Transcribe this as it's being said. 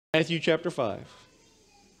Matthew chapter 5.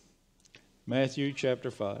 Matthew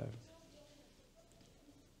chapter 5.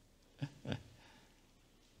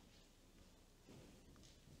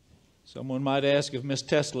 Someone might ask if Miss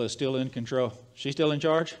Tesla is still in control. She's still in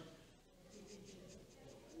charge?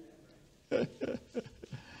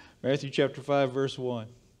 Matthew chapter 5, verse 1.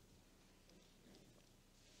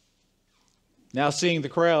 Now seeing the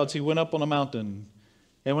crowds, he went up on a mountain.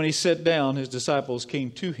 And when he sat down, his disciples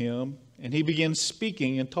came to him. And he began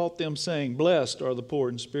speaking and taught them, saying, Blessed are the poor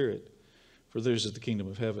in spirit, for theirs is the kingdom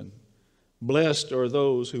of heaven. Blessed are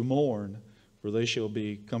those who mourn, for they shall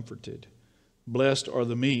be comforted. Blessed are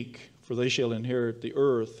the meek, for they shall inherit the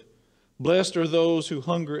earth. Blessed are those who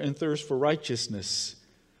hunger and thirst for righteousness,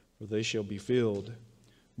 for they shall be filled.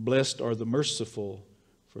 Blessed are the merciful,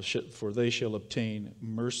 for they shall obtain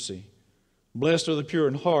mercy. Blessed are the pure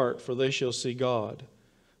in heart, for they shall see God.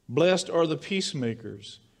 Blessed are the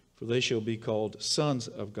peacemakers, for they shall be called sons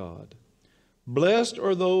of God. Blessed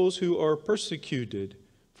are those who are persecuted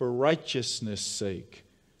for righteousness' sake,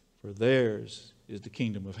 for theirs is the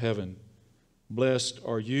kingdom of heaven. Blessed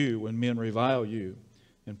are you when men revile you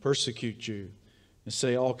and persecute you and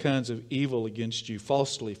say all kinds of evil against you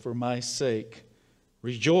falsely for my sake.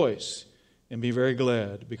 Rejoice and be very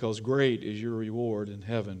glad, because great is your reward in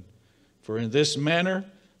heaven. For in this manner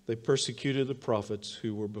they persecuted the prophets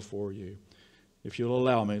who were before you. If you'll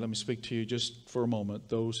allow me, let me speak to you just for a moment,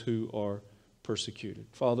 those who are persecuted.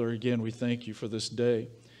 Father, again, we thank you for this day.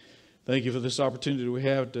 Thank you for this opportunity we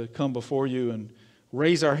have to come before you and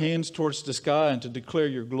raise our hands towards the sky and to declare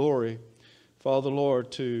your glory. Father,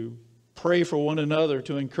 Lord, to pray for one another,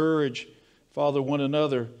 to encourage, Father, one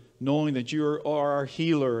another, knowing that you are our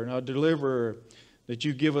healer and our deliverer, that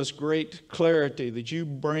you give us great clarity, that you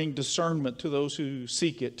bring discernment to those who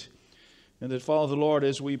seek it. And that, Father, Lord,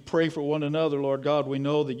 as we pray for one another, Lord God, we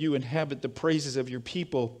know that you inhabit the praises of your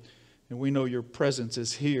people, and we know your presence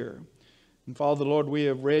is here. And, Father, Lord, we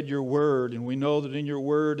have read your word, and we know that in your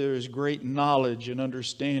word there is great knowledge and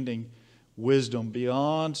understanding, wisdom,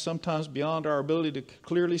 sometimes beyond our ability to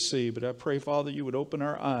clearly see. But I pray, Father, you would open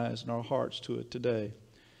our eyes and our hearts to it today.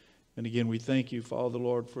 And again, we thank you, Father,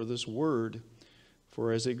 Lord, for this word.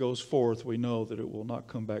 For as it goes forth, we know that it will not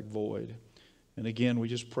come back void. And again, we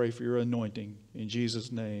just pray for your anointing. In Jesus'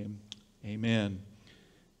 name, amen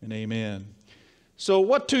and amen. So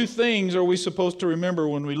what two things are we supposed to remember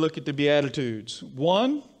when we look at the Beatitudes?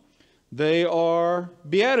 One, they are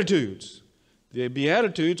Beatitudes. The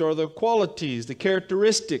Beatitudes are the qualities, the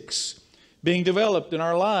characteristics being developed in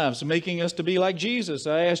our lives, making us to be like Jesus.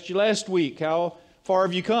 I asked you last week, how far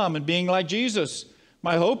have you come in being like Jesus?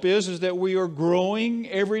 My hope is that we are growing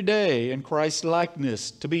every day in Christ's likeness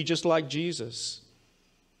to be just like Jesus.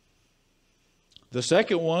 The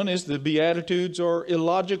second one is the Beatitudes are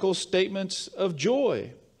illogical statements of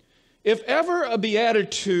joy. If ever a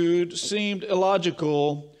beatitude seemed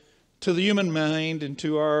illogical to the human mind and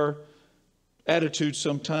to our attitude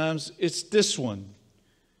sometimes, it's this one.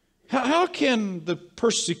 How can the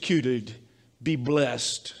persecuted be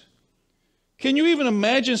blessed? Can you even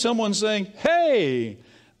imagine someone saying, hey,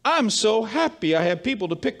 I'm so happy I have people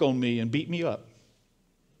to pick on me and beat me up?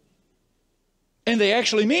 And they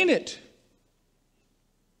actually mean it.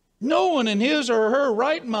 No one in his or her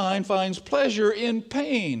right mind finds pleasure in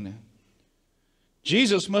pain.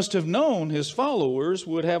 Jesus must have known his followers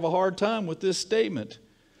would have a hard time with this statement.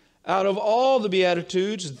 Out of all the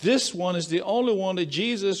Beatitudes, this one is the only one that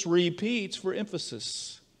Jesus repeats for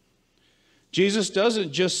emphasis. Jesus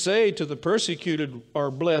doesn't just say to the persecuted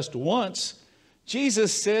are blessed once.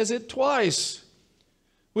 Jesus says it twice.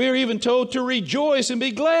 We are even told to rejoice and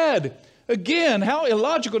be glad. Again, how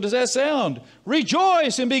illogical does that sound?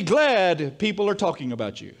 Rejoice and be glad people are talking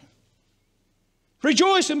about you.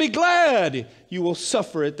 Rejoice and be glad you will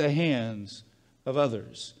suffer at the hands of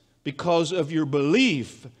others because of your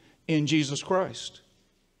belief in Jesus Christ.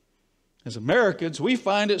 As Americans, we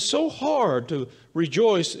find it so hard to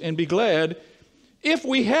rejoice and be glad if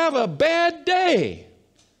we have a bad day,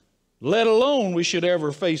 let alone we should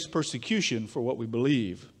ever face persecution for what we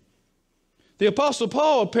believe. The Apostle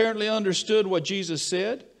Paul apparently understood what Jesus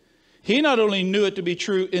said. He not only knew it to be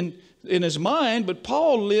true in his mind, but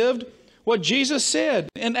Paul lived what Jesus said.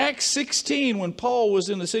 In Acts 16, when Paul was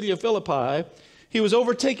in the city of Philippi, he was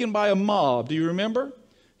overtaken by a mob. Do you remember?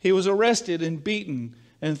 He was arrested and beaten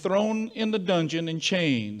and thrown in the dungeon in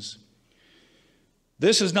chains.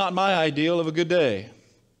 This is not my ideal of a good day.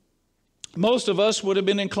 Most of us would have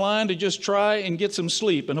been inclined to just try and get some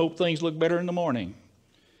sleep and hope things look better in the morning.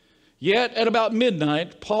 Yet at about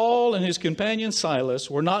midnight, Paul and his companion Silas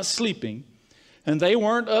were not sleeping, and they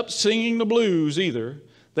weren't up singing the blues either.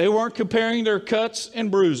 They weren't comparing their cuts and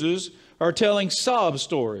bruises or telling sob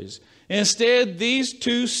stories. Instead, these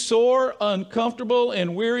two sore, uncomfortable,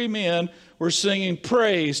 and weary men were singing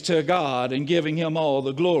praise to God and giving Him all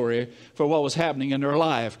the glory for what was happening in their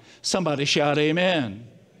life. Somebody shout amen.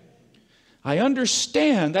 I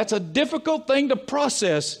understand that's a difficult thing to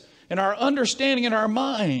process in our understanding in our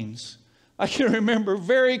minds. I can remember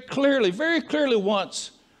very clearly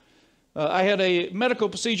once, I had a medical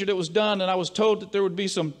procedure that was done, and I was told that there would be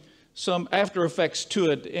some after effects to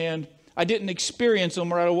it, and I didn't experience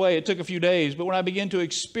them right away. It took a few days, but when I began to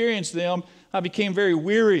experience them, I became very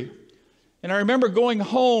weary. And I remember going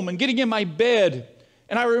home and getting in my bed,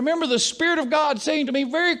 and I remember the Spirit of God saying to me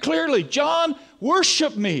very clearly, John,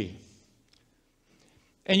 worship me.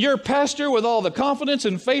 And your pastor, with all the confidence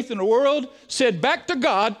and faith in the world, said back to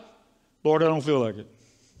God, Lord, I don't feel like it.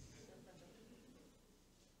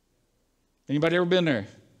 Anybody ever been there?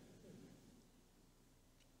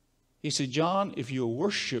 He said, John, if you'll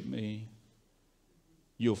worship me,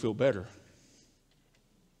 you'll feel better.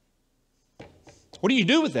 What do you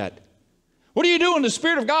do with that? What do you do when the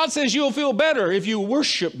Spirit of God says you'll feel better if you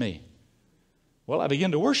worship me? Well, I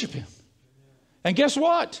began to worship Him. And guess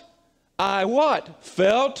what? I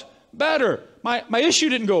felt better. My issue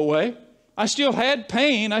didn't go away. I still had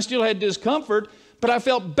pain. I still had discomfort. But I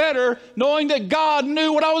felt better knowing that God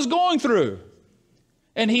knew what I was going through.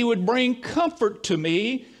 And He would bring comfort to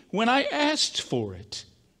me when I asked for it.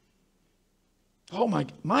 Oh,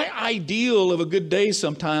 my ideal of a good day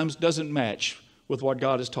sometimes doesn't match with what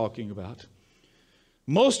God is talking about.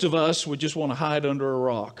 Most of us would just want to hide under a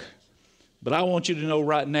rock. But I want you to know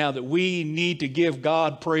right now that we need to give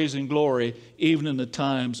God praise and glory even in the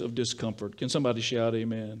times of discomfort. Can somebody shout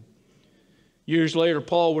amen? Years later,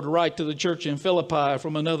 Paul would write to the church in Philippi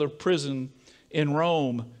from another prison in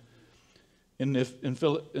Rome. In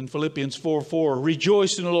Philippians 4:4,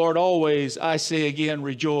 rejoice in the Lord always. I say again,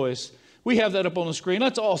 rejoice. We have that up on the screen.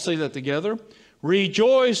 Let's all say that together.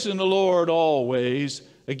 Rejoice in the Lord always.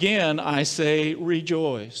 Again, I say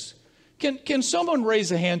rejoice. Can someone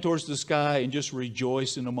raise a hand towards the sky and just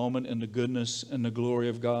rejoice in a moment in the goodness and the glory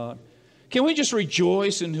of God? Can we just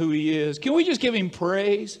rejoice in who He is? Can we just give Him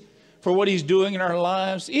praise for what He's doing in our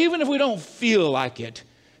lives? Even if we don't feel like it,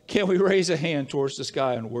 can we raise a hand towards the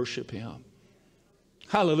sky and worship Him?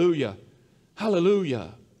 Hallelujah.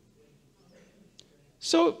 Hallelujah.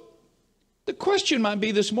 So the question might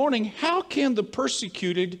be this morning, how can the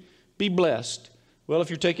persecuted be blessed? Well,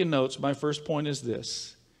 if you're taking notes, my first point is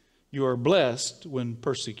this. You are blessed when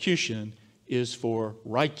persecution is for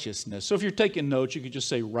righteousness. So if you're taking notes, you could just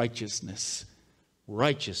say righteousness.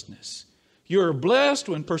 Righteousness. You are blessed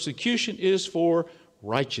when persecution is for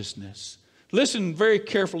righteousness. Listen very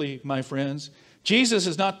carefully, my friends. Jesus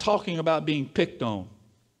is not talking about being picked on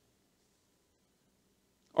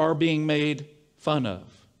or being made fun of,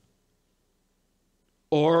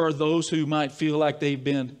 or those who might feel like they've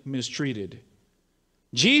been mistreated.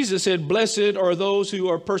 Jesus said, blessed are those who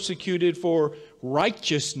are persecuted for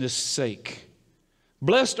righteousness' sake.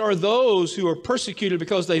 Blessed are those who are persecuted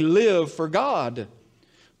because they live for God.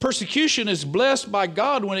 Persecution is blessed by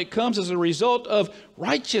God when it comes as a result of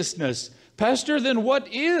righteousness. Pastor, then what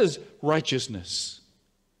is righteousness?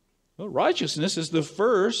 Well, righteousness is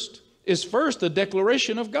first the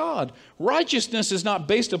declaration of God. Righteousness is not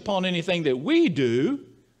based upon anything that we do.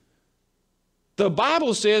 The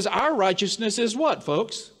Bible says our righteousness is what,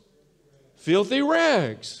 folks? Filthy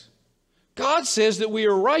rags. God says that we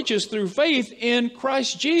are righteous through faith in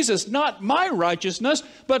Christ Jesus. Not my righteousness,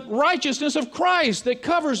 but righteousness of Christ that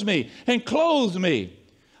covers me and clothes me.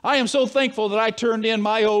 I am so thankful that I turned in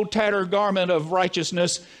my old tattered garment of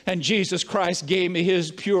righteousness and Jesus Christ gave me His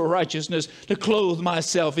pure righteousness to clothe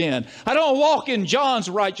myself in. I don't walk in John's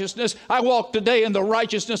righteousness. I walk today in the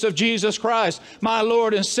righteousness of Jesus Christ, my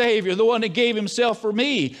Lord and Savior, the one that gave Himself for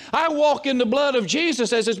me. I walk in the blood of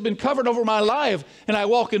Jesus as it's been covered over my life, and I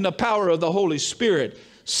walk in the power of the Holy Spirit.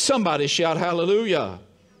 Somebody shout hallelujah.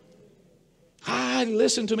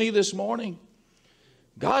 Listen to me this morning.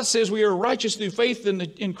 God says we are righteous through faith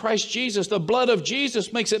in Christ Jesus. The blood of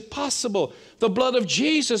Jesus makes it possible. The blood of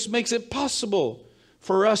Jesus makes it possible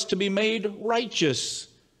for us to be made righteous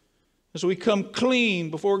as we come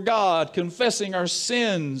clean before God, confessing our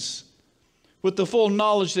sins with the full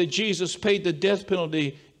knowledge that Jesus paid the death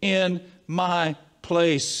penalty in my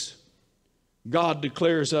place. God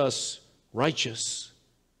declares us righteous.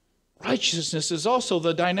 Righteousness is also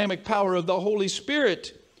the dynamic power of the Holy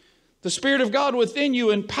Spirit. The Spirit of God within you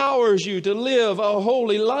empowers you to live a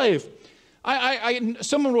holy life.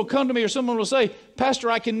 Someone will come to me or someone will say, Pastor,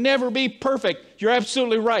 I can never be perfect. You're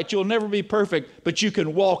absolutely right. You'll never be perfect, but you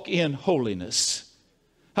can walk in holiness.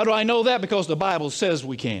 How do I know that? Because the Bible says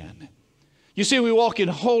we can. You see, we walk in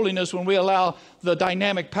holiness when we allow the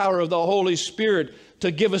dynamic power of the Holy Spirit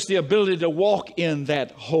to give us the ability to walk in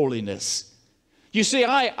that holiness. You see,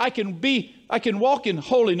 I can walk in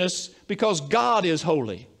holiness because God is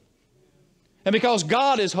holy. And because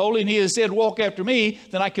God is holy and He has said, walk after me,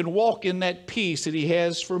 then I can walk in that peace that He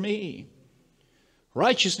has for me.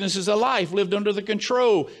 Righteousness is a life lived under the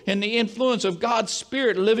control and the influence of God's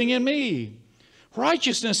Spirit living in me.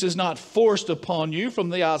 Righteousness is not forced upon you from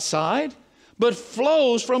the outside, but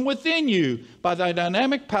flows from within you by the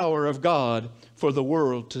dynamic power of God for the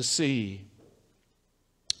world to see.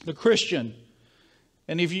 The Christian,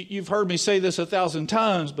 and if you've heard me say this 1,000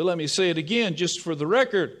 times, but let me say it again just for the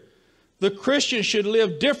record, the Christian should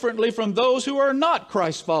live differently from those who are not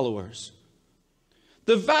Christ followers.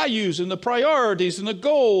 The values and the priorities and the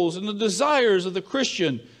goals and the desires of the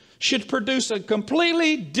Christian should produce a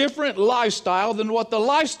completely different lifestyle than what the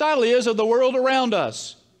lifestyle is of the world around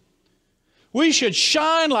us. We should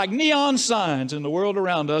shine like neon signs in the world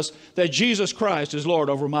around us that Jesus Christ is Lord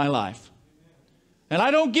over my life. And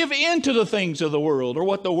I don't give in to the things of the world or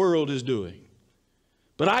what the world is doing.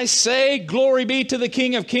 But I say, glory be to the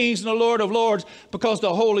King of Kings and the Lord of Lords, because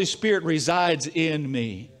the Holy Spirit resides in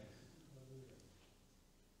me.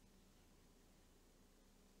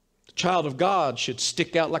 The child of God should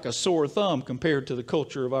stick out like a sore thumb compared to the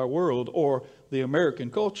culture of our world or the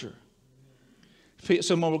American culture.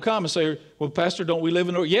 Someone will come and say, well, Pastor, don't we live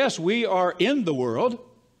in the world? Yes, we are in the world,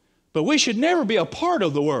 but we should never be a part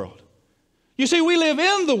of the world. You see, we live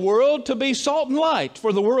in the world to be salt and light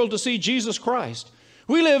for the world to see Jesus Christ.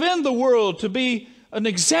 We live in the world to be an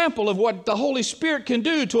example of what the Holy Spirit can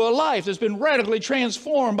do to a life that's been radically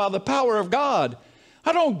transformed by the power of God.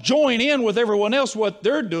 I don't join in with everyone else what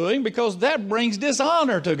they're doing because that brings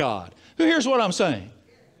dishonor to God. Here's what I'm saying.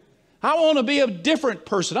 I want to be a different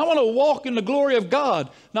person. I want to walk in the glory of God,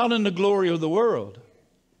 not in the glory of the world.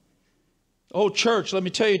 Oh, church, let me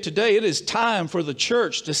tell you today, it is time for the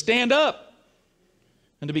church to stand up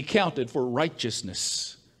and to be counted for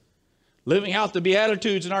righteousness. Living out the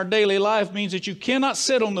Beatitudes in our daily life means that you cannot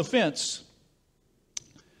sit on the fence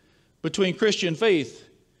between Christian faith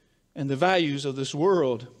and the values of this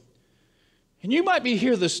world. And you might be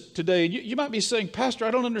hearing this today. You might be saying, Pastor,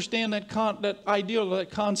 I don't understand that ideal,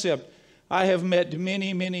 that concept. I have met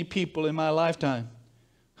many, many people in my lifetime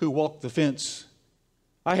who walk the fence.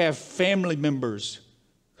 I have family members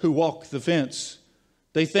who walk the fence.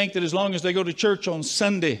 They think that as long as they go to church on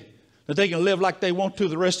Sunday, that they can live like they want to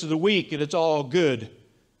the rest of the week and it's all good.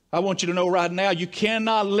 I want you to know right now, you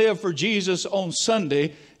cannot live for Jesus on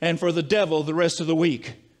Sunday and for the devil the rest of the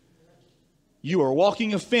week. You are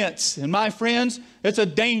walking a fence. And my friends, it's a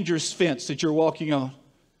dangerous fence that you're walking on,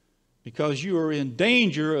 because you are in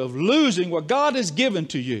danger of losing what God has given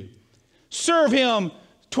to you. Serve Him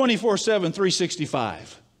 24/7,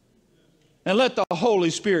 365. And let the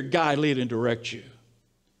Holy Spirit guide, lead, and direct you.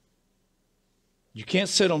 You can't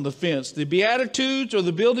sit on the fence. The Beatitudes are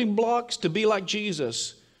the building blocks to be like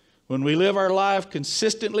Jesus. When we live our life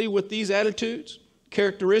consistently with these attitudes,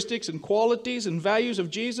 characteristics and qualities and values of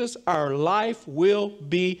Jesus, our life will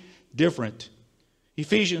be different.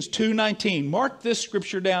 Ephesians 2:19. Mark this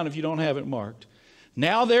scripture down if you don't have it marked.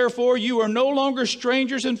 Now therefore you are no longer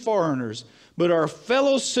strangers and foreigners, but are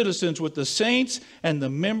fellow citizens with the saints and the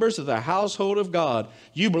members of the household of God.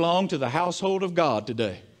 You belong to the household of God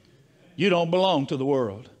today. You don't belong to the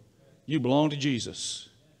world. You belong to Jesus.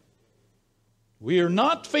 We are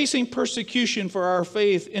not facing persecution for our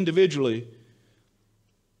faith individually.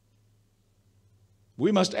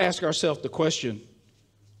 We must ask ourselves the question,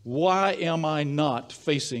 why am I not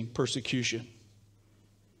facing persecution?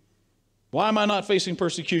 Why am I not facing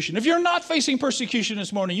persecution? If you're not facing persecution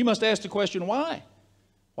this morning, you must ask the question, why?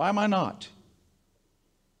 Why am I not?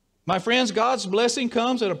 My friends, God's blessing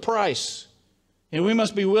comes at a price, and we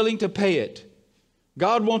must be willing to pay it.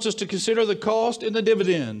 God wants us to consider the cost and the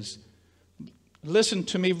dividends. Listen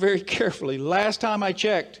to me very carefully. Last time I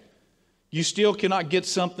checked, you still cannot get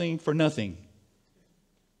something for nothing.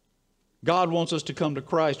 God wants us to come to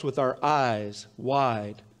Christ with our eyes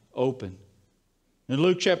wide open. In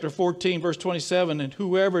Luke chapter 14, verse 27, and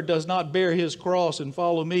whoever does not bear his cross and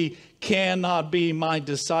follow me cannot be my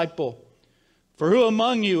disciple. For who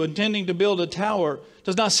among you, intending to build a tower,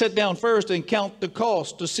 does not sit down first and count the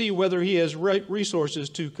cost to see whether he has resources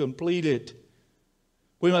to complete it?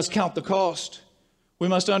 We must count the cost. We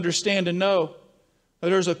must understand and know that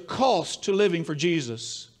there's a cost to living for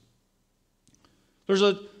Jesus.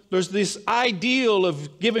 There's this ideal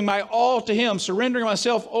of giving my all to Him, surrendering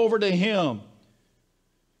myself over to Him.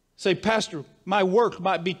 Say, Pastor, my work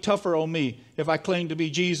might be tougher on me if I claim to be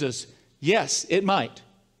Jesus. Yes, it might.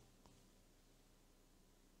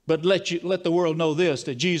 But let the world know this,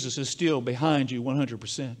 that Jesus is still behind you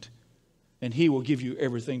 100%. And He will give you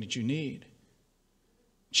everything that you need.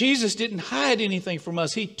 Jesus didn't hide anything from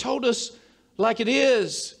us. He told us like it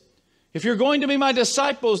is. If you're going to be my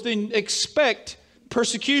disciples, then expect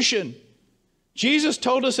persecution. Jesus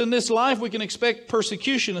told us in this life we can expect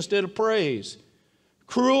persecution instead of praise.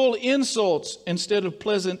 Cruel insults instead of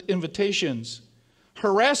pleasant invitations.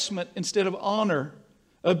 Harassment instead of honor.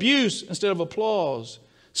 Abuse instead of applause.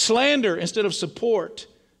 Slander instead of support.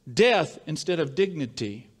 Death instead of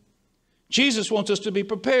dignity. Jesus wants us to be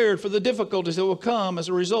prepared for the difficulties that will come as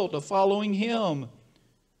a result of following Him.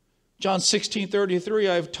 John 16:33,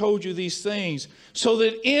 I have told you these things so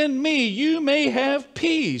that in me you may have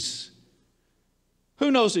peace. Who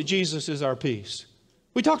knows that Jesus is our peace?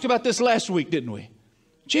 We talked about this last week, didn't we?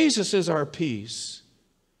 Jesus is our peace.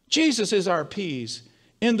 Jesus is our peace.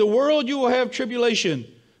 In the world you will have tribulation,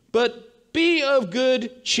 but be of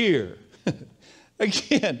good cheer.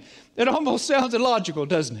 Again, it almost sounds illogical,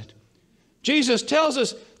 doesn't it? Jesus tells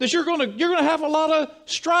us that you're going to have a lot of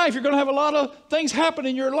strife. You're going to have a lot of things happen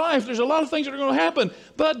in your life. There's a lot of things that are going to happen.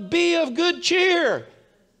 But be of good cheer.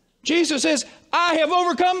 Jesus says, I have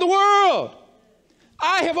overcome the world.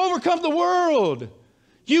 I have overcome the world.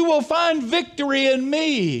 You will find victory in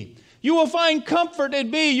me. You will find comfort in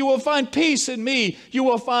me. You will find peace in me. You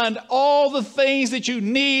will find all the things that you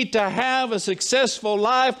need to have a successful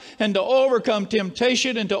life and to overcome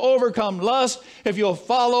temptation and to overcome lust if you'll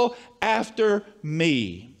follow after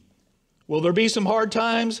me. Will there be some hard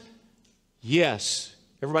times? Yes.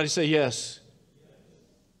 Everybody say yes.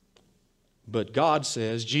 But God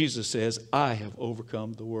says, Jesus says, I have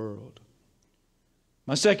overcome the world.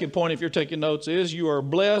 My second point, if you're taking notes, is you are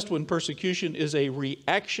blessed when persecution is a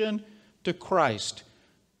reaction to Christ.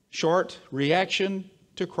 Short, reaction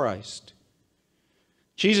to Christ.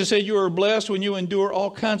 Jesus said you are blessed when you endure all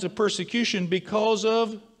kinds of persecution because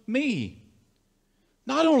of me.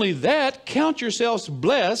 Not only that, count yourselves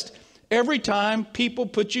blessed every time people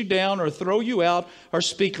put you down or throw you out or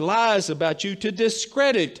speak lies about you to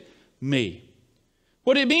discredit me.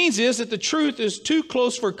 What it means is that the truth is too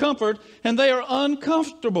close for comfort and they are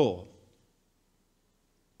uncomfortable.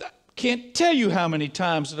 I can't tell you how many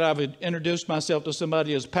times that I've introduced myself to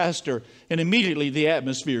somebody as pastor and immediately the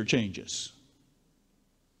atmosphere changes.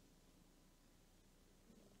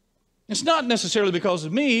 It's not necessarily because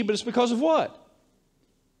of me, but it's because of what?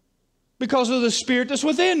 Because of the Spirit that's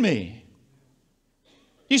within me.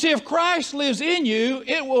 You see, if Christ lives in you,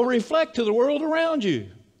 it will reflect to the world around you.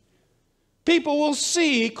 People will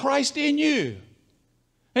see Christ in you.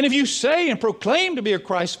 And if you say and proclaim to be a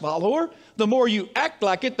Christ follower, the more you act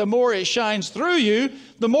like it, the more it shines through you,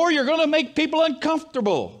 the more you're going to make people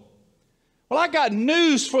uncomfortable. Well, I got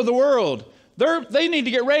news for the world. They need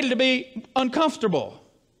to get ready to be uncomfortable.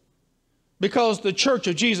 Because the church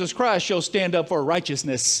of Jesus Christ shall stand up for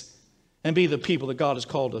righteousness and be the people that God has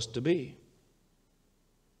called us to be.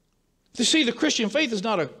 You see, the Christian faith is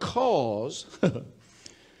not a cause.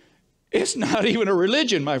 It's not even a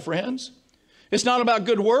religion, my friends. It's not about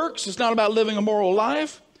good works. It's not about living a moral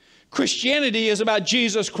life. Christianity is about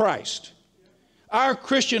Jesus Christ. Our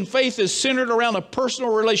Christian faith is centered around a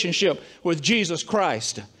personal relationship with Jesus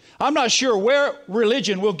Christ. I'm not sure where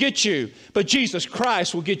religion will get you, but Jesus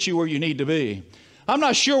Christ will get you where you need to be. I'm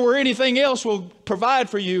not sure where anything else will provide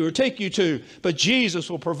for you or take you to, but Jesus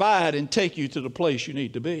will provide and take you to the place you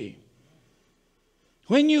need to be.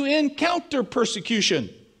 When you encounter persecution,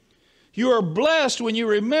 you are blessed when you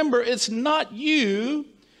remember it's not you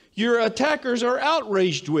your attackers are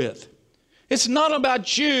outraged with. It's not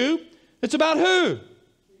about you. It's about who?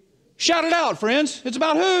 Shout it out, friends. It's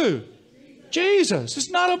about who? Jesus. It's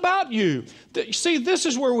not about you. See, this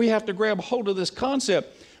is where we have to grab hold of this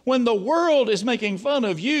concept. When the world is making fun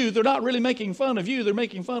of you, they're not really making fun of you. They're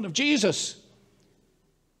making fun of Jesus.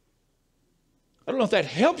 I don't know if that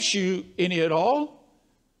helps you any at all.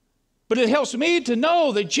 But it helps me to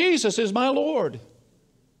know that Jesus is my Lord.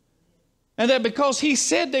 And that because He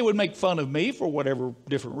said they would make fun of me for whatever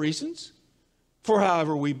different reasons, for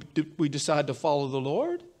however we decide to follow the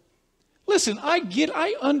Lord. Listen,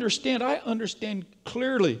 I understand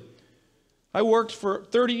clearly. I worked for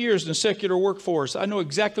 30 years in the secular workforce. I know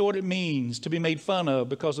exactly what it means to be made fun of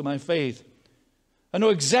because of my faith. I know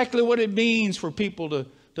exactly what it means for people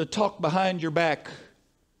to talk behind your back.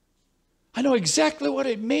 I know exactly what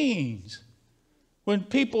it means when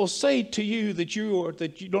people say to you that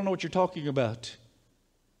you don't know what you're talking about.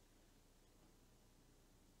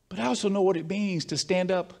 But I also know what it means to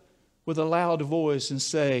stand up with a loud voice and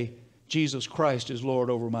say, Jesus Christ is Lord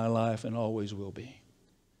over my life and always will be.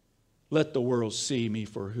 Let the world see me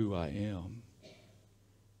for who I am.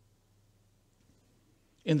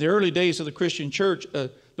 In the early days of the Christian church,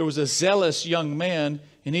 there was a zealous young man,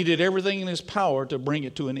 and he did everything in his power to bring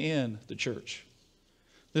it to an end, the church.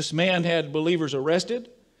 This man had believers arrested.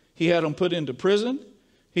 He had them put into prison.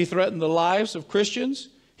 He threatened the lives of Christians.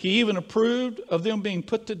 He even approved of them being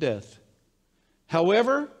put to death.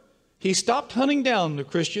 However, he stopped hunting down the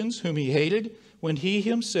Christians whom he hated when he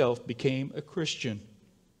himself became a Christian.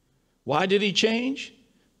 Why did he change?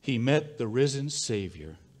 He met the risen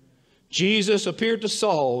Savior. Jesus appeared to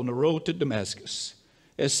Saul on the road to Damascus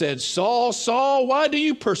and said, Saul, Saul, why do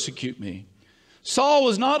you persecute me? Saul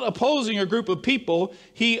was not opposing a group of people.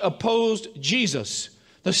 He opposed Jesus.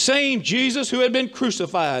 The same Jesus who had been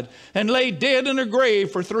crucified and lay dead in a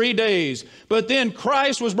grave for 3 days. But then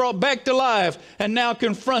Christ was brought back to life and now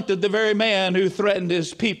confronted the very man who threatened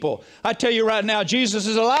his people. I tell you right now, Jesus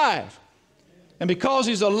is alive. And because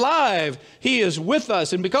he's alive, he is with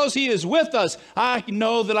us. And because he is with us, I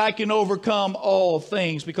know that I can overcome all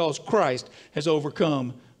things because Christ has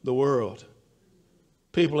overcome the world.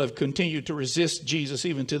 People have continued to resist Jesus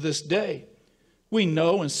even to this day. We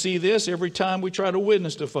know and see this every time we try to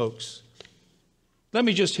witness to folks. Let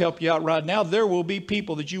me just help you out right now. There will be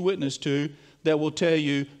people that you witness to that will tell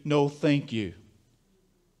you, no, thank you.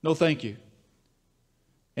 No, thank you.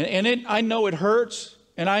 And I know it hurts.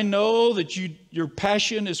 And I know that your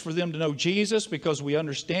passion is for them to know Jesus because we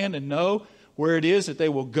understand and know where it is that they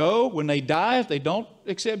will go when they die if they don't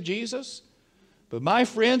accept Jesus. But my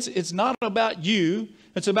friends, it's not about you.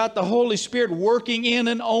 It's about the Holy Spirit working in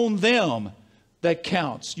and on them that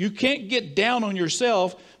counts. You can't get down on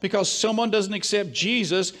yourself because someone doesn't accept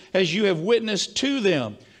Jesus as you have witnessed to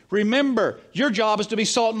them. Remember, your job is to be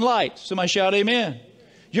salt and light. Somebody shout amen.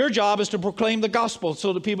 Your job is to proclaim the gospel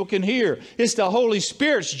so that people can hear. It's the Holy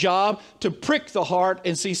Spirit's job to prick the heart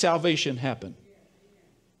and see salvation happen.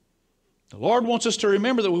 The Lord wants us to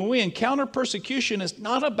remember that when we encounter persecution, it's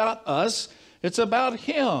not about us, it's about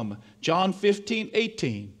Him. John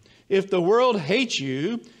 15:18. If the world hates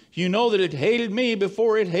you, you know that it hated me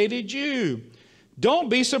before it hated you. Don't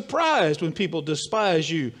be surprised when people despise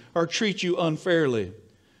you or treat you unfairly.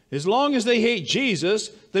 As long as they hate Jesus,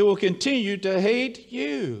 they will continue to hate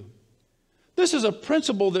you. This is a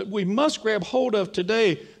principle that we must grab hold of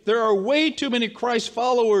today. There are way too many Christ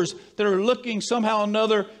followers that are looking somehow or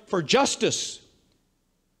another for justice.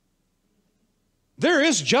 There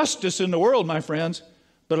is justice in the world, my friends,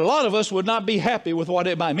 but a lot of us would not be happy with what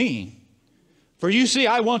it might mean. For you see,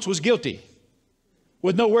 I once was guilty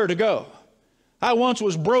with nowhere to go. I once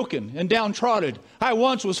was broken and downtrodden. I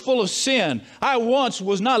once was full of sin. I once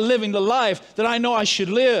was not living the life that I know I should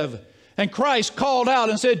live. And Christ called out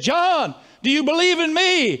and said, John, do you believe in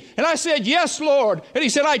me? And I said, yes, Lord. And He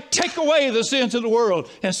said, I take away the sins of the world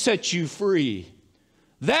and set you free.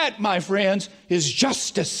 That, my friends, is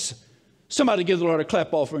justice. Somebody give the Lord a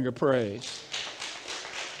clap offering of praise.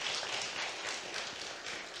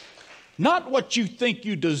 Not what you think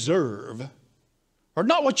you deserve, or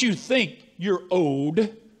not what you think you're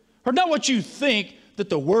owed, or not what you think that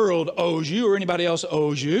the world owes you or anybody else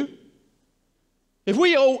owes you. If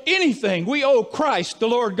we owe anything, we owe Christ, the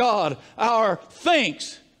Lord God, our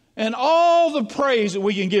thanks and all the praise that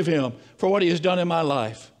we can give Him for what He has done in my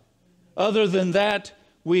life. Other than that,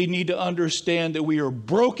 we need to understand that we are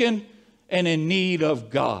broken and in need of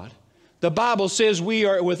God. The Bible says we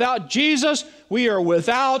are without Jesus, we are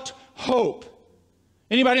without hope.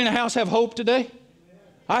 Anybody in the house have hope today?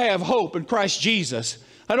 I have hope in Christ Jesus.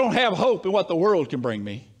 I don't have hope in what the world can bring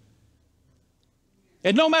me.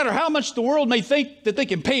 And no matter how much the world may think that they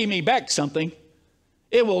can pay me back something,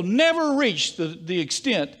 it will never reach the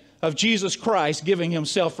extent of Jesus Christ giving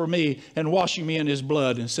Himself for me and washing me in His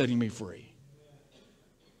blood and setting me free.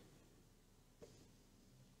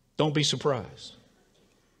 Don't be surprised.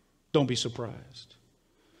 Don't be surprised.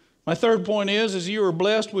 My third point is you are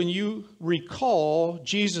blessed when you recall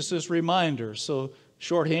Jesus' reminder. So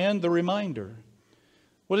shorthand, the reminder.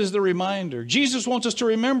 What is the reminder? Jesus wants us to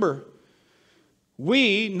remember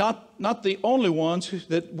we are not the only ones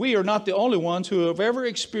who have ever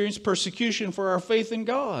experienced persecution for our faith in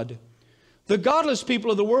God. The godless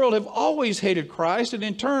people of the world have always hated Christ and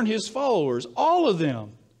in turn His followers, all of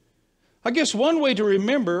them. I guess one way to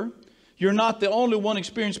remember you're not the only one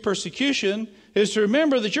experiencing persecution is to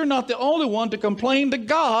remember that you're not the only one to complain to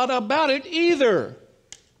God about it either.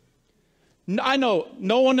 I know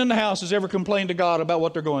no one in the house has ever complained to God about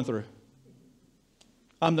what they're going through.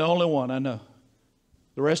 I'm the only one, I know.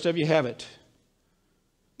 The rest of you haven't.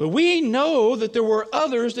 But we know that there were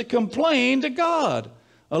others that complained to God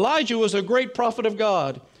Elijah was a great prophet of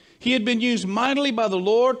God. He had been used mightily by the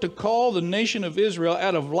Lord to call the nation of Israel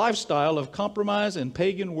out of lifestyle of compromise and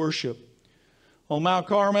pagan worship. On Mount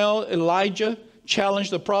Carmel, Elijah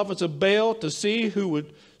challenged the prophets of Baal to see who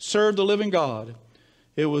would serve the living God.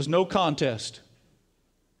 It was no contest.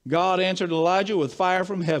 God answered Elijah with fire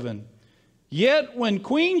from heaven. Yet when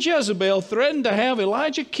Queen Jezebel threatened to have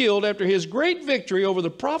Elijah killed after his great victory over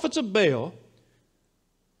the prophets of Baal,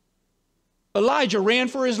 Elijah ran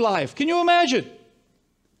for his life. Can you imagine?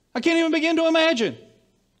 I can't even begin to imagine.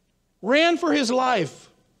 Ran for his life.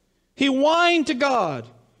 He whined to God,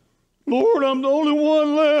 Lord, I'm the only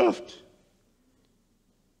one left.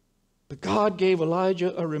 But God gave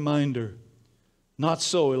Elijah a reminder. Not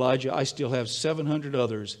so, Elijah. I still have 700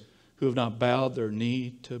 others who have not bowed their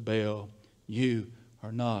knee to Baal. You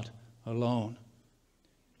are not alone.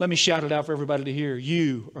 Let me shout it out for everybody to hear.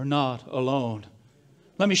 You are not alone.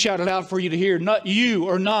 Let me shout it out for you to hear. You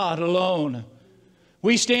are not alone.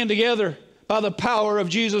 We stand together by the power of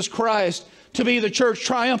Jesus Christ to be the church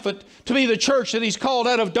triumphant, to be the church that He's called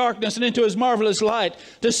out of darkness and into His marvelous light,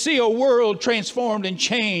 to see a world transformed and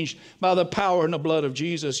changed by the power and the blood of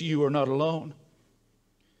Jesus. You are not alone.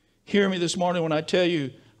 Hear me this morning when I tell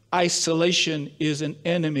you, isolation is an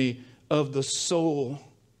enemy of the soul.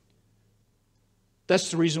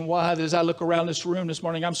 That's the reason why, as I look around this room this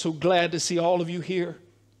morning, I'm so glad to see all of you here.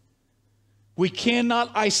 We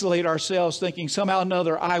cannot isolate ourselves thinking somehow or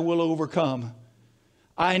another I will overcome.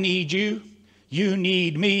 I need you. You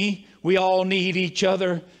need me. We all need each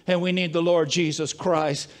other. And we need the Lord Jesus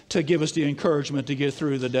Christ to give us the encouragement to get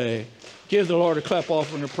through the day. Give the Lord a clap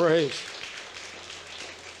offering of praise.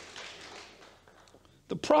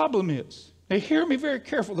 The problem is, now hear me very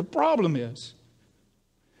careful, the problem is,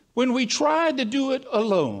 when we try to do it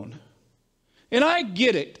alone, and I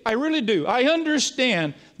get it, I really do. I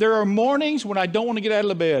understand there are mornings when I don't want to get out of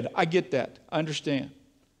the bed. I get that. I understand.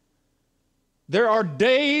 There are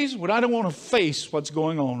days when I don't want to face what's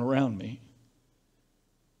going on around me.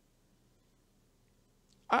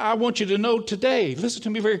 I want you to know today, listen to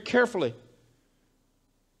me very carefully.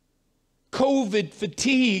 COVID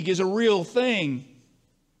fatigue is a real thing.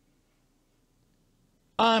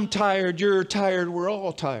 I'm tired, you're tired, we're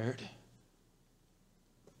all tired.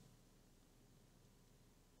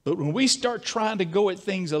 But when we start trying to go at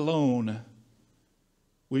things alone,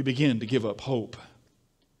 we begin to give up hope.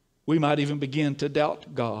 We might even begin to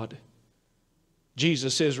doubt God.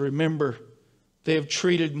 Jesus says, remember, they have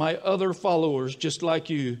treated my other followers just like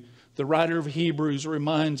you. The writer of Hebrews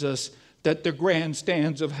reminds us that the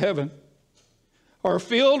grandstands of heaven are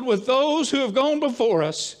filled with those who have gone before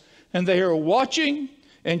us, and they are watching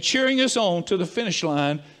and cheering us on to the finish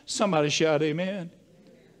line. Somebody shout amen.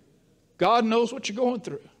 God knows what you're going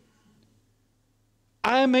through.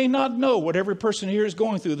 I may not know what every person here is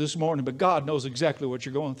going through this morning, but God knows exactly what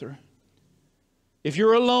you're going through. If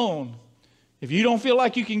you're alone, if you don't feel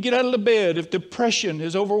like you can get out of the bed, if depression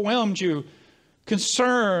has overwhelmed you,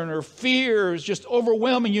 concern or fear is just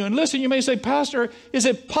overwhelming you. And listen, you may say, Pastor, is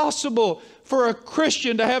it possible for a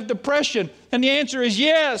Christian to have depression? And the answer is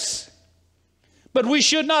yes. But we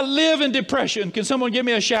should not live in depression. Can someone give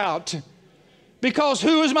me a shout? Because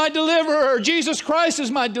who is my deliverer? Jesus Christ is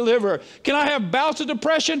my deliverer. Can I have bouts of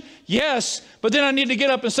depression? Yes. But then I need to get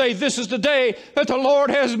up and say, this is the day that the Lord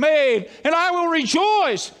has made, and I will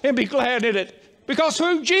rejoice and be glad in it. Because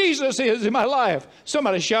who Jesus is in my life.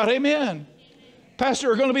 Somebody shout amen. Amen.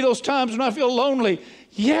 Pastor, are going to be those times when I feel lonely?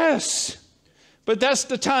 Yes. But that's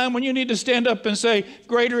the time when you need to stand up and say,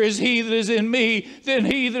 greater is He that is in me than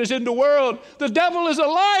he that is in the world. The devil is a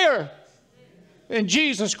liar. And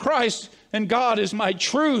Jesus Christ and God is my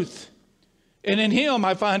truth. And in Him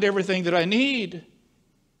I find everything that I need.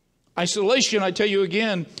 Isolation, I tell you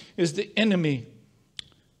again, is the enemy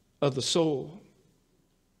of the soul.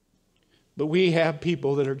 But we have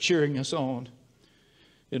people that are cheering us on.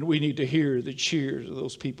 And we need to hear the cheers of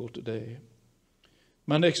those people today.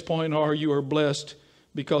 My next point are, you are blessed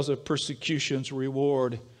because of persecution's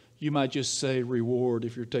reward. You might just say reward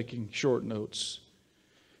if you're taking short notes.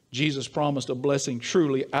 Jesus promised a blessing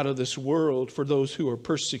truly out of this world for those who are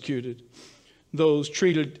persecuted, those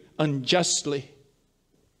treated unjustly,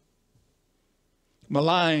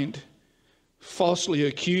 maligned, falsely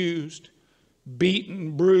accused,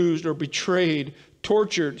 beaten, bruised, or betrayed,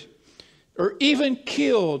 tortured, or even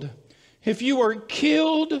killed. If you are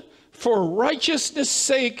killed for righteousness'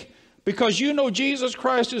 sake, because you know Jesus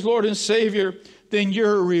Christ is Lord and Savior, then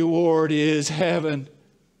your reward is heaven.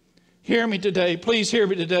 Hear me today. Please hear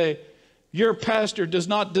me today. Your pastor does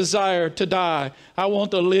not desire to die. I want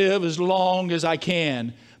to live as long as I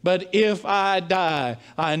can. But if I die,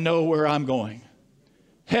 I know where I'm going.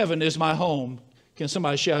 Heaven is my home. Can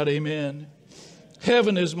somebody shout amen?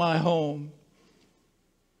 Heaven is my home.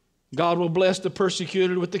 God will bless the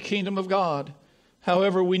persecuted with the kingdom of God.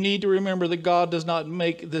 However, we need to remember that God does not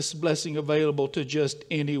make this blessing available to just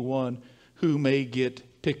anyone who may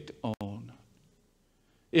get picked on.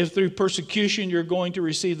 If through persecution you're going to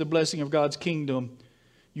receive the blessing of God's kingdom,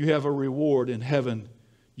 you have a reward in heaven.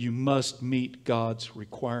 You must meet God's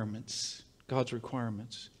requirements. God's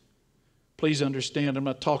requirements. Please understand, I'm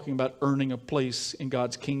not talking about earning a place in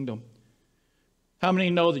God's kingdom. How many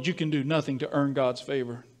know that you can do nothing to earn God's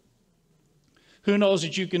favor? Who knows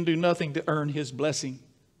that you can do nothing to earn His blessing?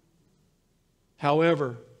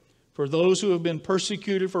 However, for those who have been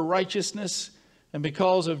persecuted for righteousness and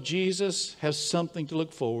because of Jesus, have something to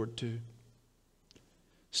look forward to.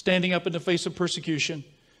 Standing up in the face of persecution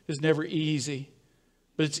is never easy,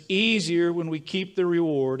 but it's easier when we keep the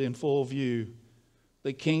reward in full view.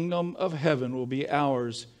 The kingdom of heaven will be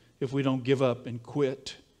ours if we don't give up and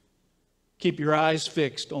quit. Keep your eyes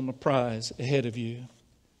fixed on the prize ahead of you.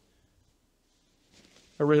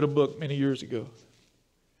 I read a book many years ago,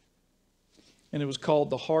 and it was called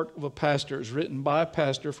The Heart of a Pastor. It was written by a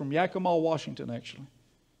pastor from Yakima, Washington, actually,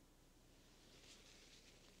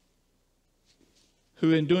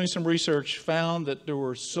 who in doing some research found that there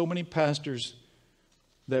were so many pastors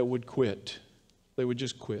that would quit. They would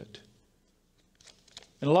just quit.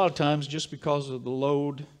 And a lot of times just because of the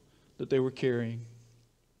load that they were carrying.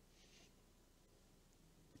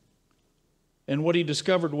 And what he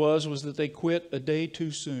discovered was that they quit a day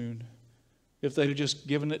too soon. If they'd have just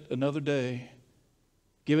given it another day.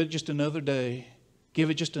 Give it just another day.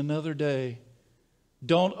 Give it just another day.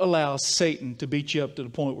 Don't allow Satan to beat you up to the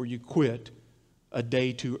point where you quit a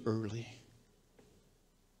day too early.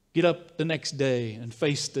 Get up the next day and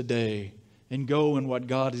face the day and go in what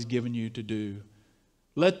God has given you to do.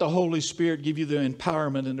 Let the Holy Spirit give you the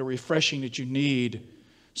empowerment and the refreshing that you need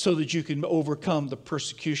so that you can overcome the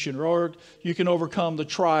persecution, or you can overcome the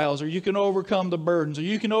trials, or you can overcome the burdens, or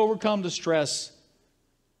you can overcome the stress.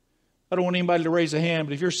 I don't want anybody to raise a hand,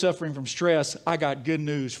 but if you're suffering from stress, I got good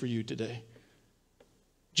news for you today.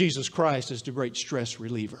 Jesus Christ is the great stress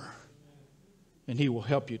reliever, and He will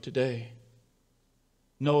help you today.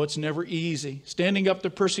 No, it's never easy. Standing up to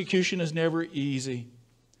persecution is never easy.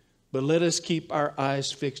 But let us keep our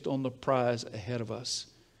eyes fixed on the prize ahead of us.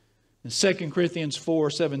 In 2 Corinthians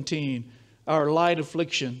 4:17, our light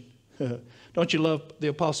affliction. Don't you love the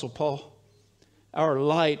Apostle Paul? Our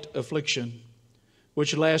light affliction,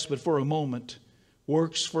 which lasts but for a moment,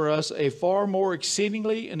 works for us a far more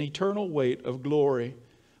exceedingly and eternal weight of glory,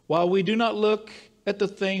 while we do not look at the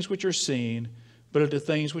things which are seen, but at the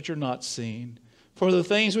things which are not seen. For the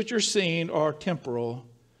things which are seen are temporal,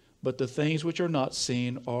 but the things which are not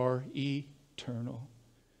seen are eternal.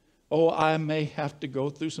 Oh, I may have to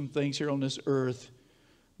go through some things here on this earth,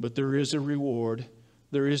 but there is a reward.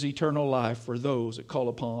 There is eternal life for those that call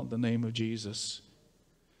upon the name of Jesus.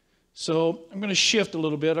 So I'm going to shift a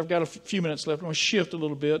little bit. I've got a few minutes left. I'm going to shift a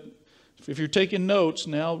little bit. If you're taking notes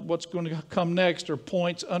now, what's going to come next are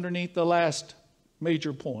points underneath the last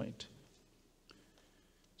major point.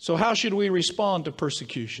 So how should we respond to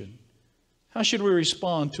persecution? How should we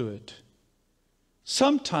respond to it?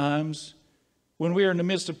 Sometimes when we are in the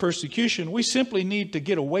midst of persecution, we simply need to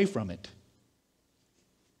get away from it.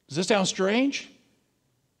 Does this sound strange?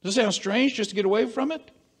 Does it sound strange just to get away from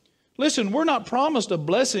it? Listen, we're not promised a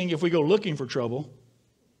blessing if we go looking for trouble.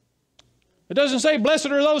 It doesn't say, blessed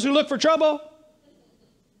are those who look for trouble.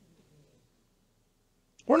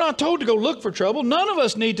 We're not told to go look for trouble. None of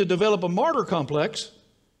us need to develop a martyr complex.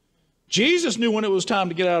 Jesus knew when it was time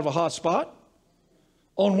to get out of a hot spot.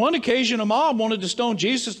 On one occasion, a mob wanted to stone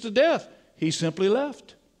Jesus to death. He simply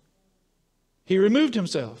left. He removed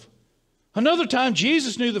himself. Another time,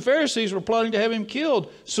 Jesus knew the Pharisees were plotting to have him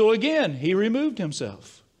killed. So again, he removed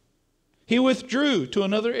himself. He withdrew to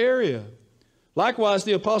another area. Likewise,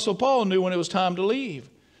 the Apostle Paul knew when it was time to leave.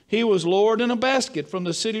 He was lowered in a basket from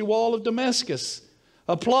the city wall of Damascus.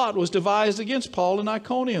 A plot was devised against Paul in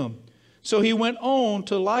Iconium. So he went on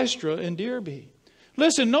to Lystra and Derbe.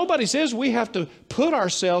 Listen, nobody says we have to put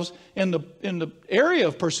ourselves in the area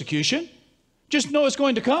of persecution. Just know it's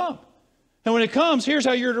going to come. And when it comes, here's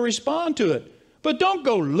how you're to respond to it. But don't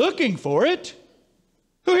go looking for it.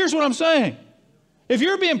 Who hears what I'm saying? If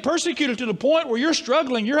you're being persecuted to the point where you're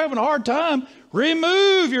struggling, you're having a hard time,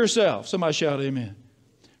 remove yourself. Somebody shout amen.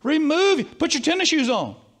 Remove. Put your tennis shoes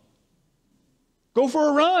on. Go for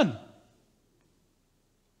a run.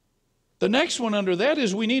 The next one under that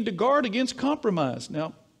is we need to guard against compromise.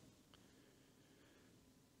 Now,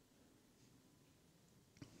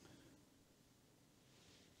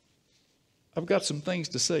 I've got some things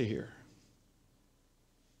to say here.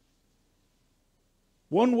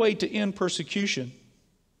 One way to end persecution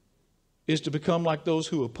is to become like those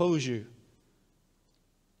who oppose you.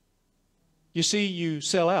 You see, you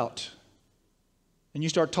sell out and you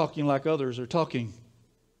start talking like others are talking.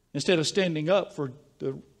 Instead of standing up for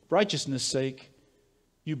the righteousness' sake,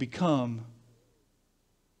 you become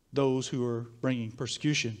those who are bringing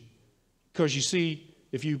persecution. Because you see,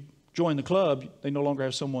 if you join the club, they no longer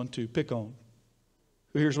have someone to pick on.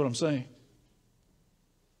 Here's what I'm saying.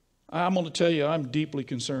 I'm going to tell you, I'm deeply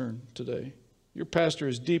concerned today. Your pastor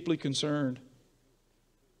is deeply concerned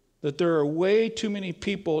that there are way too many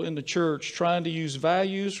people in the church trying to use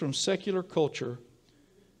values from secular culture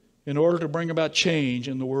in order to bring about change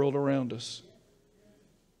in the world around us.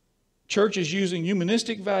 Church is using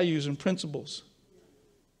humanistic values and principles,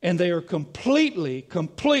 and they are completely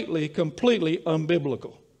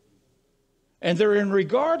unbiblical. And they're in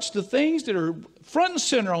regards to things that are front and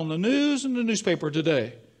center on the news and the newspaper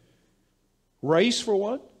today. Race, for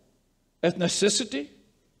what? Ethnicity,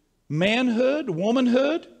 manhood,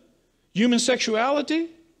 womanhood, human sexuality.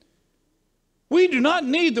 We do not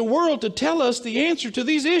need the world to tell us the answer to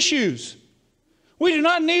these issues. We do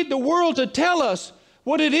not need the world to tell us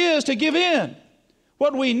what it is to give in.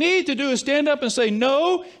 What we need to do is stand up and say,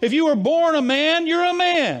 no, if you were born a man, you're a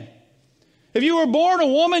man. If you were born a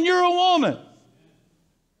woman, you're a woman.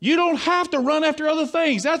 You don't have to run after other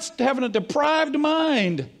things. That's having a deprived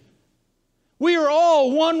mind. We are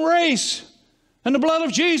all one race. And the blood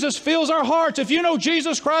of Jesus fills our hearts. If you know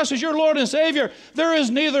Jesus Christ as your Lord and Savior, there is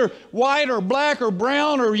neither white or black or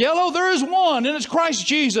brown or yellow. There is one, and it's Christ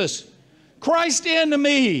Jesus. Christ in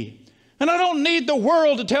me. And I don't need the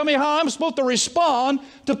world to tell me how I'm supposed to respond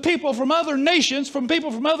to people from other nations, from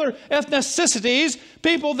people from other ethnicities,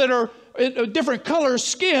 people that are different color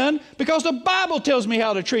skin, because the Bible tells me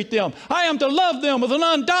how to treat them. I am to love them with an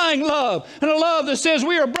undying love, and a love that says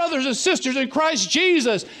we are brothers and sisters in Christ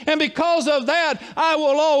Jesus. And because of that, I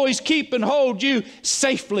will always keep and hold you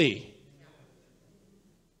safely.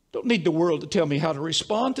 Don't need the world to tell me how to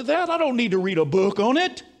respond to that. I don't need to read a book on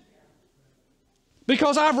it,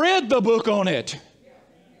 because I've read the book on it.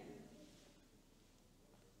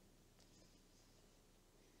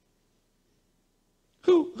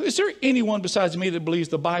 Is there anyone besides me that believes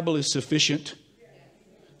the Bible is sufficient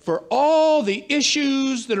for all the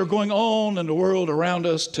issues that are going on in the world around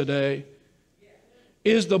us today?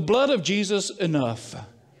 Is the blood of Jesus enough?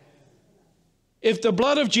 If the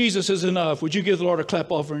blood of Jesus is enough, would you give the Lord a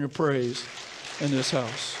clap offering of praise in this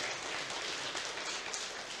house?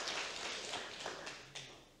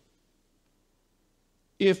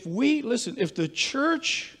 If the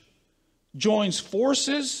church joins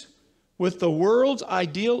forces with the world's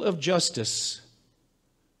ideal of justice,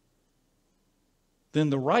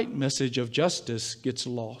 then the right message of justice gets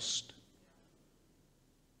lost.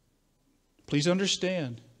 Please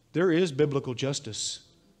understand, there is biblical justice.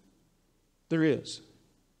 There is.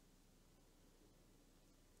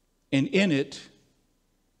 And in it,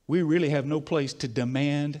 we really have no place to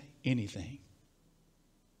demand anything.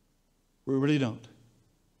 We really don't.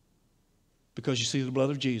 Because you see, the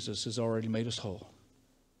blood of Jesus has already made us whole.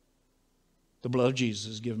 The blood of Jesus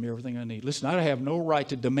has given me everything I need. Listen, I have no right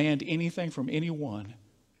to demand anything from anyone.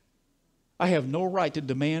 I have no right to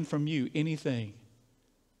demand from you anything.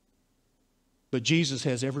 But Jesus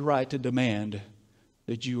has every right to demand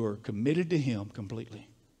that you are committed to Him completely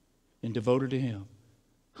and devoted to Him.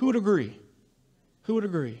 Who would agree? Who would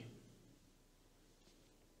agree?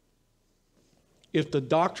 If the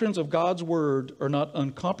doctrines of God's Word are not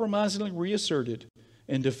uncompromisingly reasserted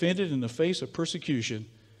and defended in the face of persecution,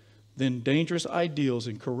 then dangerous ideals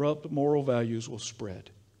and corrupt moral values will spread.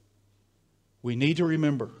 We need to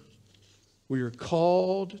remember, we are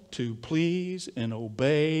called to please and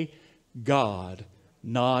obey God,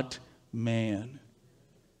 not man.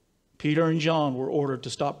 Peter and John were ordered to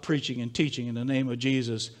stop preaching and teaching in the name of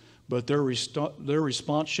Jesus, but their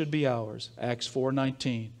response should be ours. Acts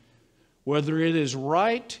 4:19. Whether it is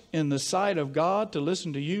right in the sight of God to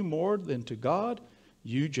listen to you more than to God,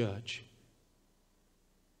 you judge.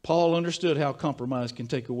 Paul understood how compromise can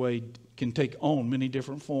take on many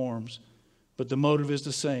different forms, but the motive is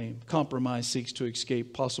the same. Compromise seeks to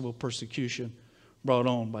escape possible persecution brought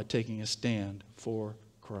on by taking a stand for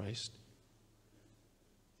Christ.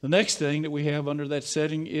 The next thing that we have under that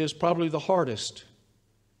setting is probably the hardest.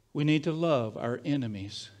 We need to love our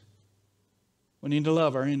enemies. We need to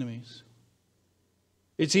love our enemies.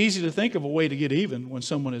 It's easy to think of a way to get even when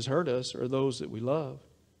someone has hurt us or those that we love.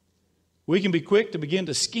 We can be quick to begin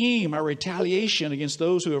to scheme our retaliation against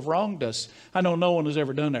those who have wronged us. I know no one has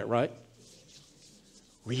ever done that, right?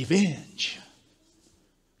 revenge.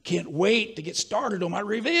 Can't wait to get started on my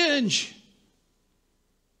revenge.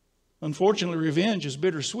 Unfortunately, revenge is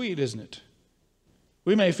bittersweet, isn't it?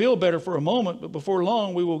 We may feel better for a moment, but before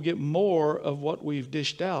long we will get more of what we've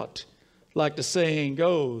dished out. Like the saying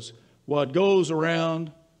goes, what goes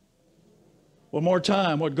around, one more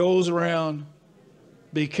time, what goes around,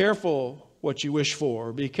 be careful what you wish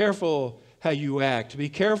for. Be careful how you act. Be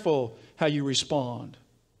careful how you respond.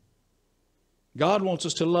 God wants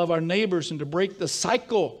us to love our neighbors and to break the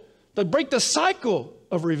cycle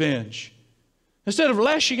of revenge. Instead of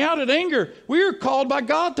lashing out at anger, we are called by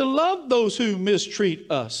God to love those who mistreat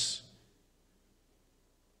us.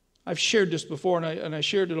 I've shared this before, and I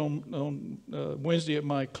shared it on Wednesday at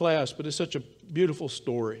my class, but it's such a beautiful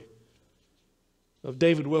story of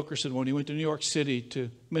David Wilkerson when he went to New York City to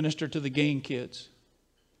minister to the gang kids.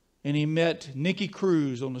 And he met Nicky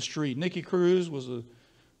Cruz on the street. Nicky Cruz was a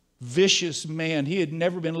vicious man. He had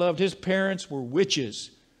never been loved. His parents were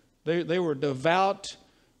witches. They were devout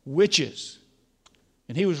witches.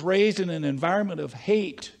 And he was raised in an environment of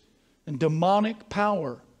hate and demonic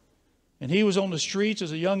power. And he was on the streets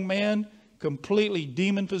as a young man, completely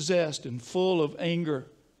demon-possessed and full of anger.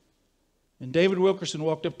 And David Wilkerson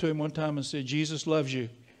walked up to him one time and said, Jesus loves you.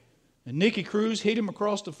 And Nicky Cruz hit him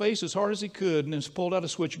across the face as hard as he could and then pulled out a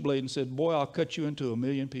switchblade and said, boy, I'll cut you into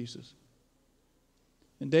 1,000,000 pieces.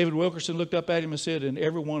 And David Wilkerson looked up at him and said, and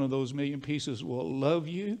every one of those 1,000,000 pieces will love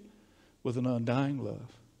you with an undying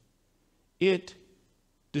love. It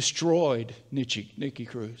destroyed Nicky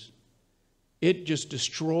Cruz. It just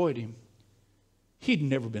destroyed him. He'd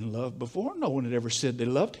never been loved before. No one had ever said they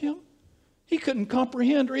loved him. He couldn't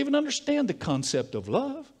comprehend or even understand the concept of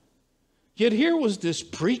love. Yet here was this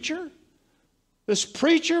preacher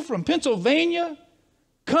from Pennsylvania,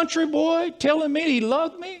 country boy, telling me he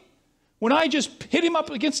loved me when I just hit him up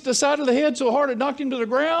against the side of the head so hard it knocked him to the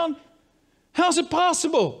ground. How's it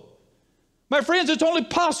possible? My friends, it's only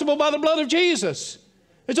possible by the blood of Jesus.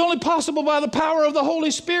 It's only possible by the power of the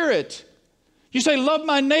Holy Spirit. You say, love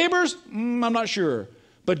my neighbors? I'm not sure.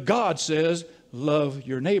 But God says, love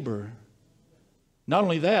your neighbor. Not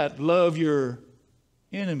only that, love your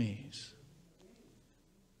enemies.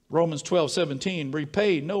 Romans 12:17,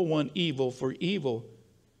 repay no one evil for evil.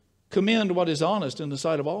 Commend what is honest in the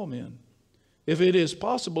sight of all men. If it is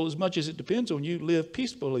possible, as much as it depends on you, live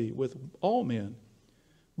peacefully with all men.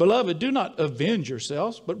 Beloved, do not avenge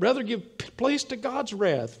yourselves, but rather give place to God's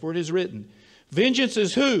wrath, for it is written, vengeance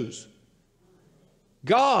is whose?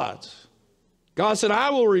 God's. God said, I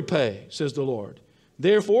will repay, says the Lord.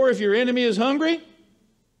 Therefore, if your enemy is hungry,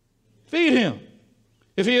 feed him.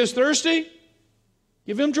 If he is thirsty,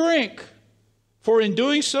 give him drink. For in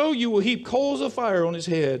doing so, you will heap coals of fire on his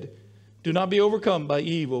head. Do not be overcome by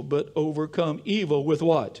evil, but overcome evil with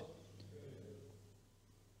what?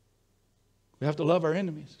 We have to love our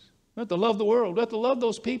enemies. We have to love the world. We have to love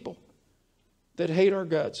those people that hate our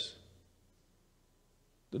guts.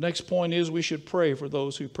 The next point is we should pray for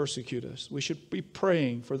those who persecute us. We should be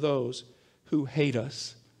praying for those who hate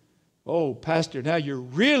us. Oh, Pastor, now you're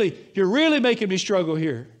really making me struggle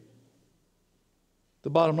here.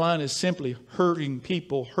 The bottom line is simply hurting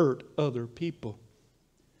people hurt other people.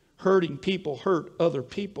 Hurting people hurt other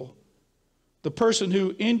people. The person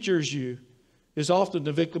who injures you is often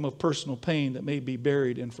the victim of personal pain that may be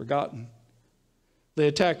buried and forgotten. They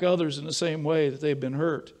attack others in the same way that they've been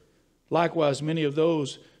hurt. Likewise, many of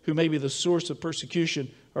those who may be the source of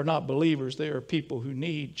persecution are not believers. They are people who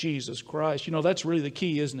need Jesus Christ. You know, that's really the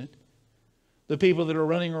key, isn't it? The people that are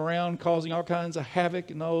running around causing all kinds of havoc,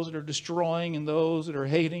 and those that are destroying, and those that are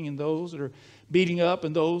hating, and those that are beating up,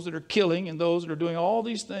 and those that are killing, and those that are doing all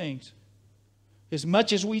these things. As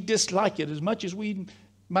much as we dislike it, as much as we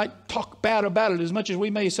might talk bad about it, as much as we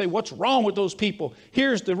may say, what's wrong with those people?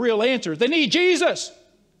 Here's the real answer. They need Jesus.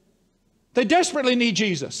 They desperately need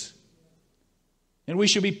Jesus. And we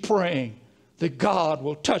should be praying that God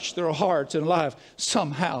will touch their hearts and life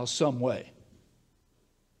somehow, some way.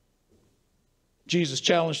 Jesus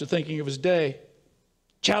challenged the thinking of his day.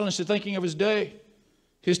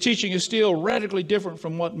 His teaching is still radically different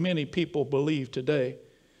from what many people believe today.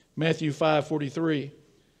 Matthew 5:43.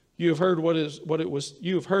 You have heard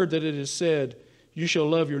that it is said, you shall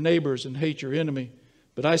love your neighbors and hate your enemy.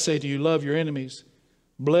 But I say to you, love your enemies.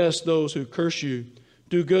 Bless those who curse you.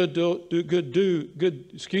 Do good to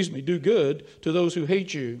those who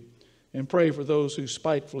hate you, and pray for those who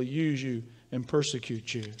spitefully use you and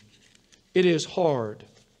persecute you. It is hard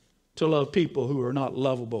to love people who are not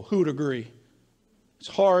lovable. Who would agree? It's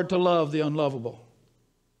hard to love the unlovable.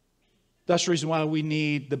 That's the reason why we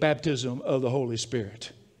need the baptism of the Holy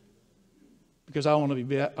Spirit. Because I want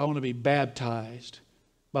to be baptized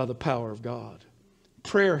by the power of God.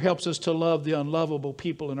 Prayer helps us to love the unlovable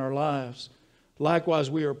people in our lives. Likewise,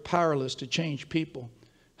 we are powerless to change people.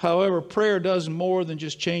 However, prayer does more than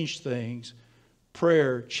just change things.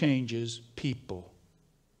 Prayer changes people.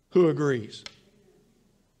 Who agrees?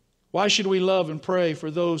 Why should we love and pray for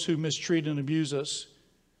those who mistreat and abuse us?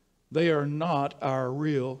 They are not our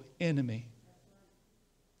real enemy.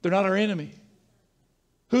 They're not our enemy.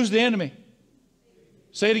 Who's the enemy?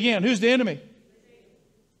 Say it again. Who's the enemy?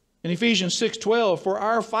 In Ephesians 6:12, for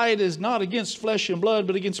our fight is not against flesh and blood,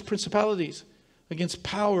 but against principalities, against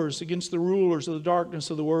powers, against the rulers of the darkness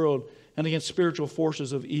of the world, and against spiritual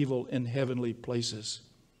forces of evil in heavenly places.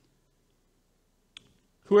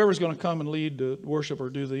 Whoever's going to come and lead the worship or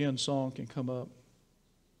do the end song can come up.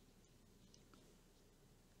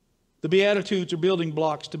 The Beatitudes are building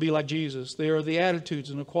blocks to be like Jesus. They are the attitudes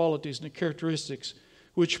and the qualities and the characteristics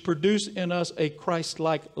which produce in us a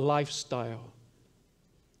Christ-like lifestyle.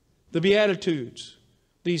 The Beatitudes,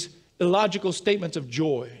 these illogical statements of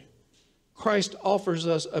joy. Christ offers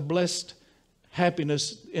us a blessed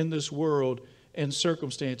happiness in this world and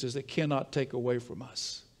circumstances that cannot take away from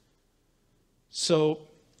us. So,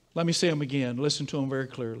 let me say them again. Listen to them very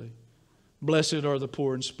clearly. Blessed are the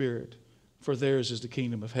poor in spirit, for theirs is the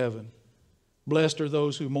kingdom of heaven. Blessed are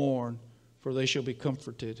those who mourn, for they shall be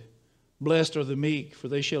comforted. Blessed are the meek, for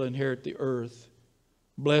they shall inherit the earth.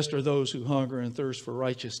 Blessed are those who hunger and thirst for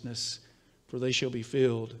righteousness, for they shall be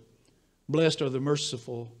filled. Blessed are the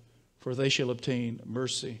merciful, for they shall obtain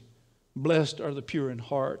mercy. Blessed are the pure in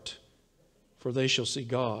heart, for they shall see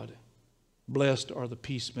God. Blessed are the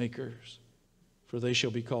peacemakers, for they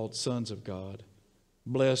shall be called sons of God.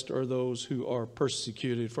 Blessed are those who are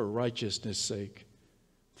persecuted for righteousness' sake,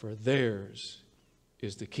 for theirs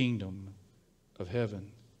is the kingdom of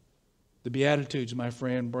heaven. The Beatitudes, my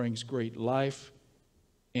friend, brings great life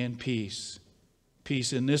and peace.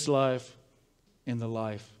 Peace in this life and the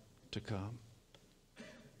life to come.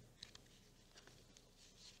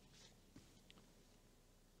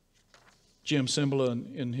 Jim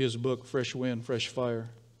Cymbala, in his book, Fresh Wind, Fresh Fire,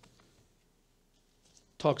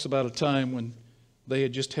 talks about a time when they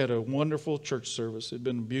had just had a wonderful church service. It had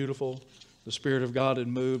been beautiful. The Spirit of God had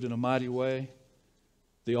moved in a mighty way.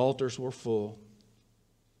 The altars were full.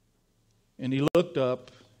 And he looked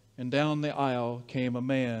up, and down the aisle came a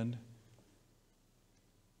man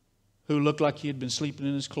who looked like he had been sleeping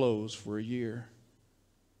in his clothes for a year.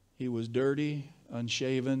 He was dirty,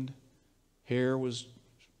 unshaven, hair was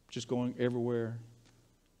just going everywhere.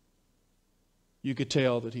 You could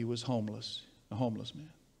tell that he was homeless, a homeless man.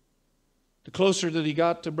 The closer that he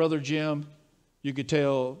got to Brother Jim, you could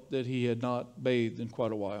tell that he had not bathed in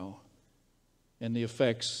quite a while. And the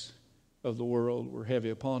effects of the world were heavy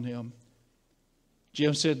upon him.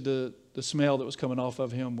 Jim said the smell that was coming off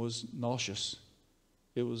of him was nauseous.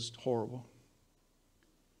 It was horrible.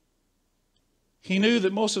 He knew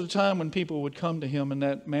that most of the time when people would come to him in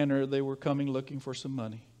that manner, they were coming looking for some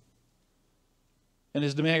money. And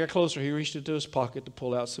as the man got closer, he reached into his pocket to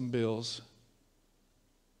pull out some bills.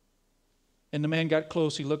 And the man got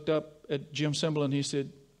close. He looked up at Jim Cymbala and he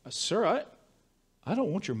said, "Sir, I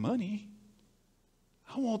don't want your money.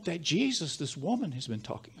 I want that Jesus this woman has been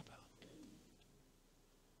talking about."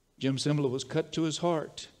 Jim Cymbala was cut to his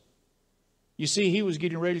heart. You see, he was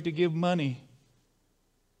getting ready to give money.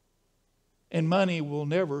 And money will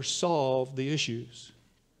never solve the issues.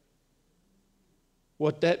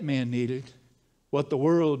 What that man needed, what the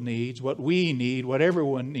world needs, what we need, what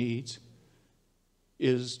everyone needs,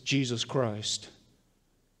 is Jesus Christ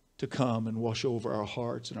to come and wash over our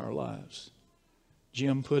hearts and our lives.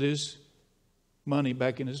 Jim put his money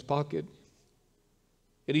back in his pocket.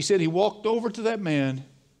 And he said he walked over to that man,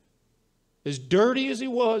 as dirty as he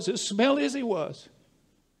was, as smelly as he was,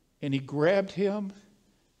 and he grabbed him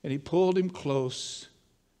and he pulled him close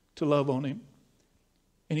to love on him.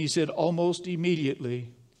 And he said almost immediately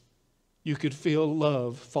you could feel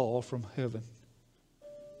love fall from heaven.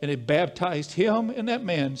 And it baptized him and that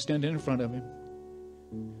man standing in front of him.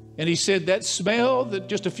 And he said that smell that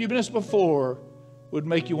just a few minutes before would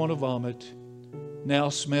make you want to vomit now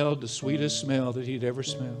smelled the sweetest smell that he'd ever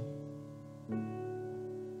smelled.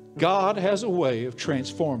 God has a way of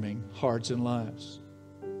transforming hearts and lives.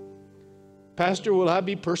 Pastor, will I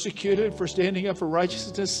be persecuted for standing up for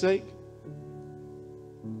righteousness' sake?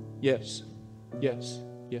 Yes, yes,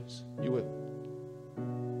 yes, you will.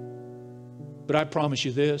 But I promise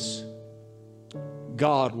you this,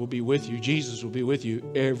 God will be with you. Jesus will be with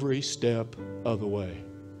you every step of the way.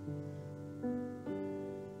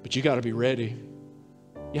 But you got to be ready.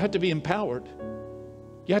 You have to be empowered.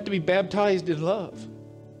 You have to be baptized in love.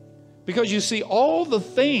 Because you see, all the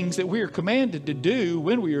things that we are commanded to do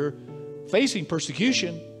when we are facing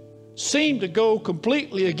persecution seem to go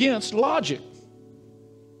completely against logic.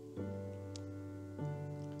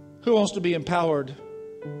 Who wants to be empowered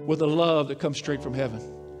with a love that comes straight from heaven?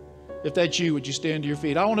 If that's you, would you stand to your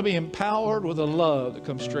feet? I want to be empowered with a love that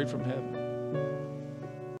comes straight from heaven.